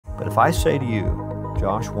if I say to you,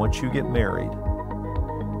 Josh, once you get married,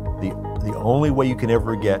 the only way you can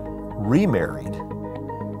ever get remarried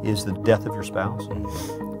is the death of your spouse,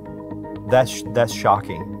 that's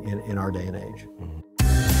shocking in our day and age.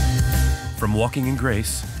 From Walking in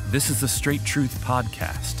Grace, this is the Straight Truth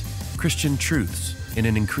Podcast, Christian truths in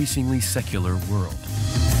an increasingly secular world.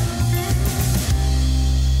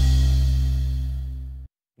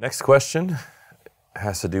 Next question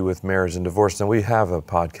has to do with marriage and divorce. Now, we have a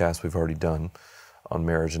podcast we've already done on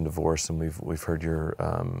marriage and divorce, and we've heard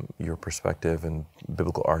your perspective and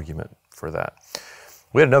biblical argument for that.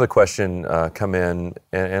 We had another question come in,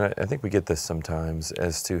 and I think we get this sometimes,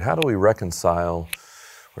 as to how do we reconcile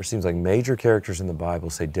where it seems like major characters in the Bible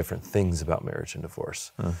say different things about marriage and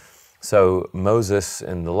divorce. So Moses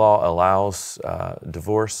in the law allows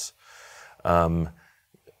divorce.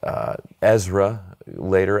 Ezra,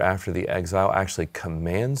 later after the exile, actually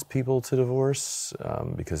commands people to divorce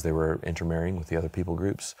because they were intermarrying with the other people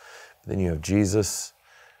groups. Then you have Jesus,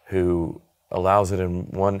 who allows it in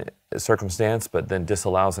one circumstance, but then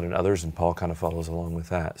disallows it in others, and Paul kind of follows along with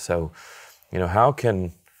that. So, how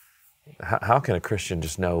can a Christian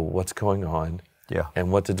just know what's going on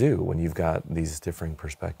and what to do when you've got these differing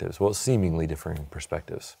perspectives? Well, seemingly differing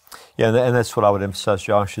perspectives. Yeah, and that's what I would emphasize,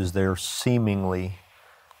 Josh, is they're seemingly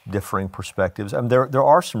differing perspectives. I mean, there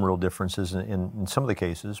are some real differences in some of the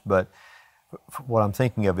cases, but what I'm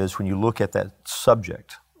thinking of is when you look at that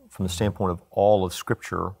subject from the standpoint of all of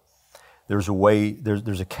Scripture, there's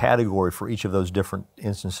a category for each of those different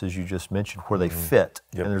instances you just mentioned where they fit,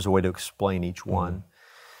 and there's a way to explain each one.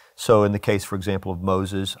 So in the case, for example, of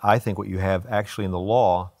Moses, I think what you have actually in the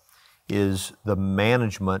law is the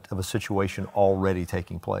management of a situation already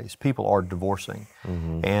taking place. People are divorcing,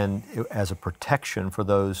 and as a protection for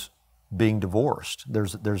those being divorced,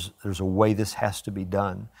 there's a way this has to be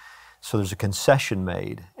done. So there's a concession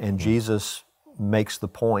made, and Jesus makes the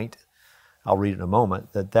point, I'll read it in a moment,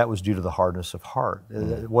 that was due to the hardness of heart.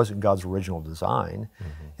 It wasn't God's original design.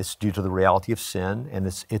 It's due to the reality of sin, and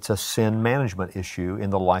it's a sin management issue in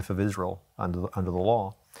the life of Israel under the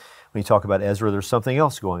law. When you talk about Ezra, there's something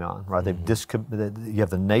else going on, right? You have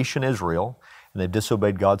the nation Israel, and they've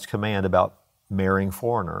disobeyed God's command about marrying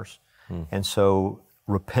foreigners. And so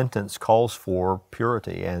repentance calls for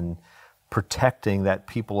purity and protecting that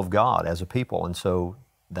people of God as a people. And so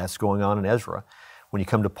that's going on in Ezra. When you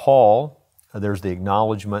come to Paul, there's the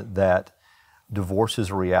acknowledgement that divorce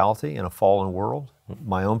is a reality in a fallen world.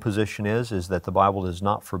 My own position is that the Bible does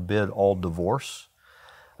not forbid all divorce.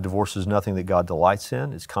 Divorce is nothing that God delights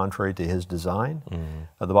in. It's contrary to His design.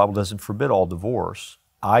 The Bible doesn't forbid all divorce.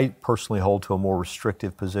 I personally hold to a more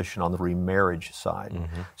restrictive position on the remarriage side.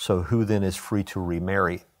 So who then is free to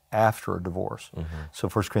remarry after a divorce? So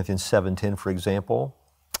 1 Corinthians 7:10, for example,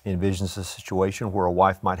 envisions a situation where a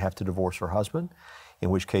wife might have to divorce her husband, in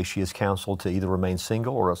which case she is counseled to either remain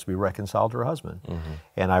single or else be reconciled to her husband.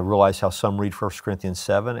 And I realize how some read 1 Corinthians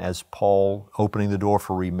 7 as Paul opening the door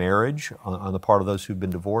for remarriage on the part of those who've been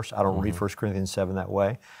divorced. I don't read 1 Corinthians 7 that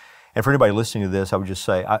way. And for anybody listening to this, I would just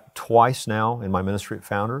say, twice now in my ministry at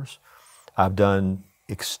Founders, I've done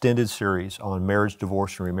extended series on marriage,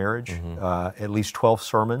 divorce, and remarriage, at least 12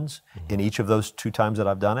 sermons in each of those 2 times that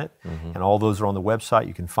I've done it. And all those are on the website.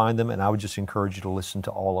 You can find them, and I would just encourage you to listen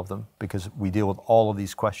to all of them because we deal with all of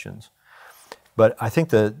these questions. But I think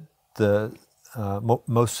the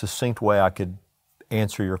most succinct way I could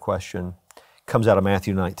answer your question comes out of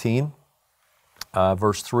Matthew 19,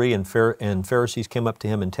 verse 3, and Pharisees came up to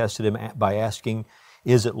him and tested him by asking,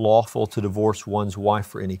 "Is it lawful to divorce one's wife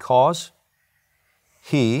for any cause?"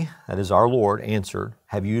 He, that is our Lord, answered,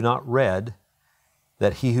 "Have you not read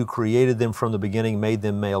that He who created them from the beginning made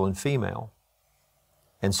them male and female?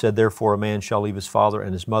 And said, therefore, a man shall leave his father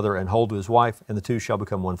and his mother and hold to his wife, and the two shall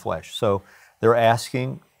become one flesh." So they're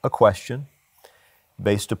asking a question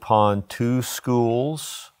based upon 2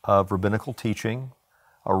 schools of rabbinical teaching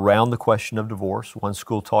around the question of divorce. One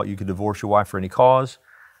school taught you could divorce your wife for any cause.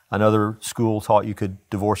 Another school taught you could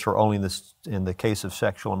divorce her only in the case of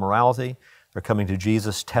sexual immorality. They're coming to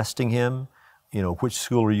Jesus, testing Him. Which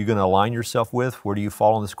school are you going to align yourself with? Where do you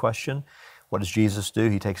fall on this question? What does Jesus do?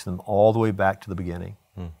 He takes them all the way back to the beginning,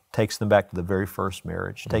 takes them back to the very first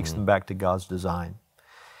marriage, takes them back to God's design.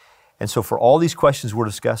 And so for all these questions we're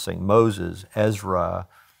discussing, Moses, Ezra,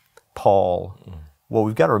 Paul, what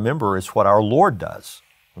we've got to remember is what our Lord does.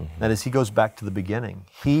 That is, He goes back to the beginning.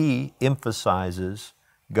 He emphasizes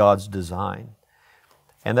God's design.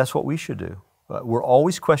 And that's what we should do. We're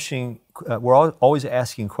always always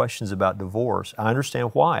asking questions about divorce. I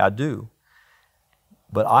understand why, I do.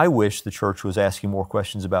 But I wish the church was asking more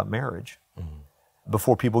questions about marriage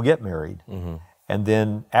before people get married. And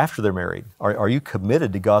then after they're married, are you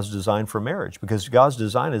committed to God's design for marriage? Because God's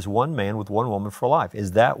design is one man with one woman for life.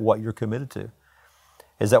 Is that what you're committed to?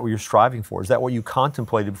 Is that what you're striving for? Is that what you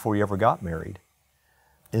contemplated before you ever got married?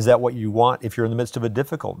 Is that what you want if you're in the midst of a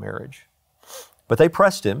difficult marriage? But they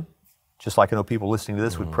pressed him, just like I know people listening to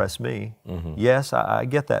this would press me. Yes, I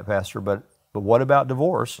get that, Pastor, but what about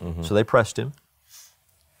divorce? So they pressed him.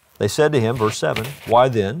 They said to him, verse 7, why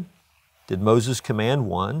then did Moses command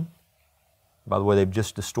one? By the way, they've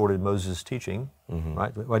just distorted Moses' teaching,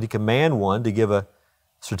 right? Why did he command one to give a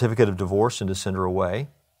certificate of divorce and to send her away?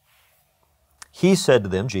 He said to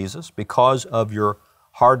them, Jesus, because of your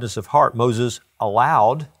hardness of heart, Moses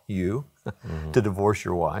allowed you to divorce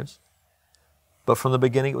your wives, but from the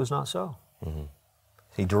beginning it was not so.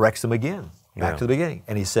 He directs them again, back to the beginning,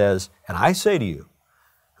 and he says, and I say to you,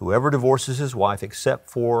 whoever divorces his wife except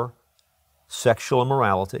for sexual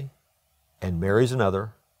immorality and marries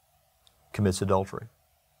another commits adultery.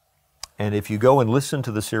 And if you go and listen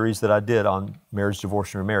to the series that I did on marriage,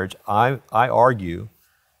 divorce, and remarriage, I argue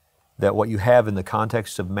that what you have in the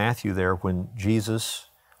context of Matthew there, when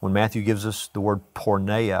Matthew gives us the word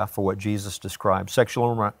porneia for what Jesus described,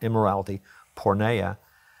 sexual immorality, porneia,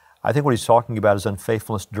 I think what he's talking about is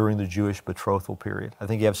unfaithfulness during the Jewish betrothal period. I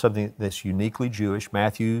think you have something that's uniquely Jewish.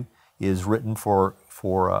 Matthew is written for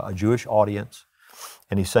a Jewish audience,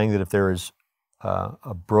 and he's saying that if there is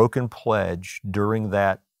a broken pledge during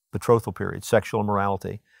that betrothal period, sexual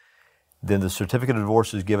immorality, then the certificate of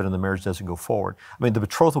divorce is given and the marriage doesn't go forward. I mean, the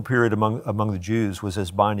betrothal period among the Jews was as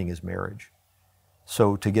binding as marriage.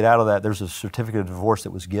 So to get out of that, there's a certificate of divorce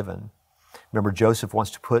that was given. Remember, Joseph wants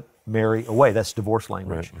to put Mary away. That's divorce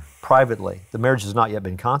language. Right. Privately. The marriage has not yet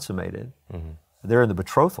been consummated. They're in the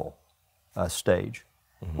betrothal stage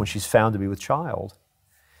when she's found to be with child.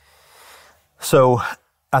 So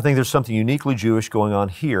I think there's something uniquely Jewish going on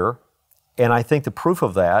here, and I think the proof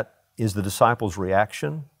of that is the disciples'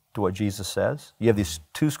 reaction to what Jesus says. You have these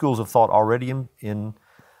two schools of thought already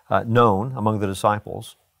known among the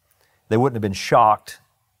disciples. They wouldn't have been shocked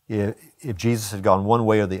if Jesus had gone one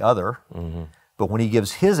way or the other, but when he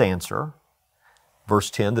gives his answer, verse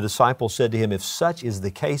 10, the disciples said to him, if such is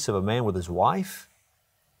the case of a man with his wife,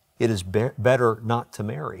 it is better not to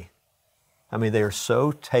marry. I mean, they are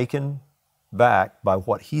so taken back by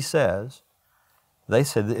what he says, they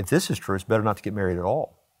said, if this is true, it's better not to get married at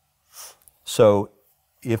all. So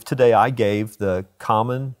if today I gave the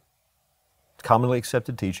commonly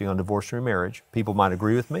accepted teaching on divorce and remarriage, people might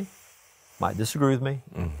agree with me, might disagree with me.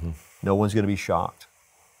 No one's going to be shocked.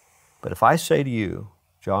 But if I say to you,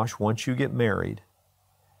 Josh, once you get married,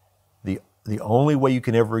 the only way you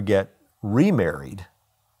can ever get remarried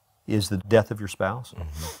is the death of your spouse.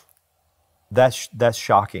 That's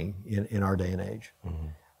shocking in our day and age.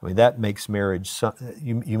 I mean, that makes marriage,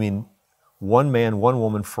 you mean one man, one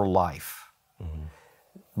woman for life.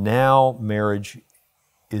 Now marriage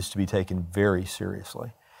is to be taken very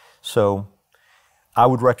seriously. So I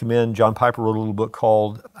would recommend, John Piper wrote a little book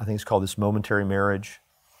called, I think it's called This Momentary Marriage,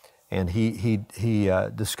 and he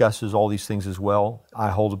discusses all these things as well. I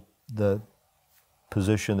hold the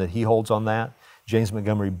position that he holds on that. James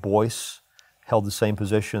Montgomery Boyce held the same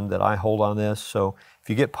position that I hold on this. So if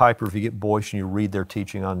you get Piper, if you get Boyce, and you read their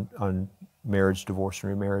teaching on marriage, divorce, and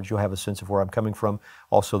remarriage, you'll have a sense of where I'm coming from.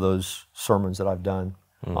 Also those sermons that I've done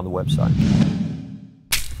on the website.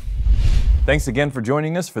 Thanks again for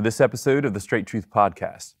joining us for this episode of the Straight Truth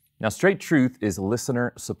Podcast. Now, Straight Truth is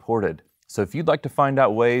listener supported. So if you'd like to find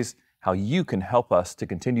out ways how you can help us to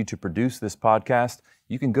continue to produce this podcast,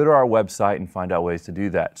 you can go to our website and find out ways to do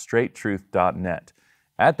that, straighttruth.net.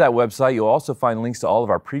 At that website, you'll also find links to all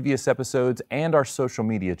of our previous episodes and our social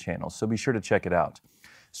media channels, so be sure to check it out.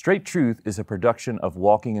 Straight Truth is a production of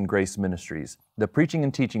Walking in Grace Ministries, the preaching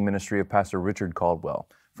and teaching ministry of Pastor Richard Caldwell.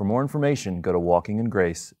 For more information, go to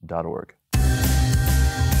walkingingrace.org.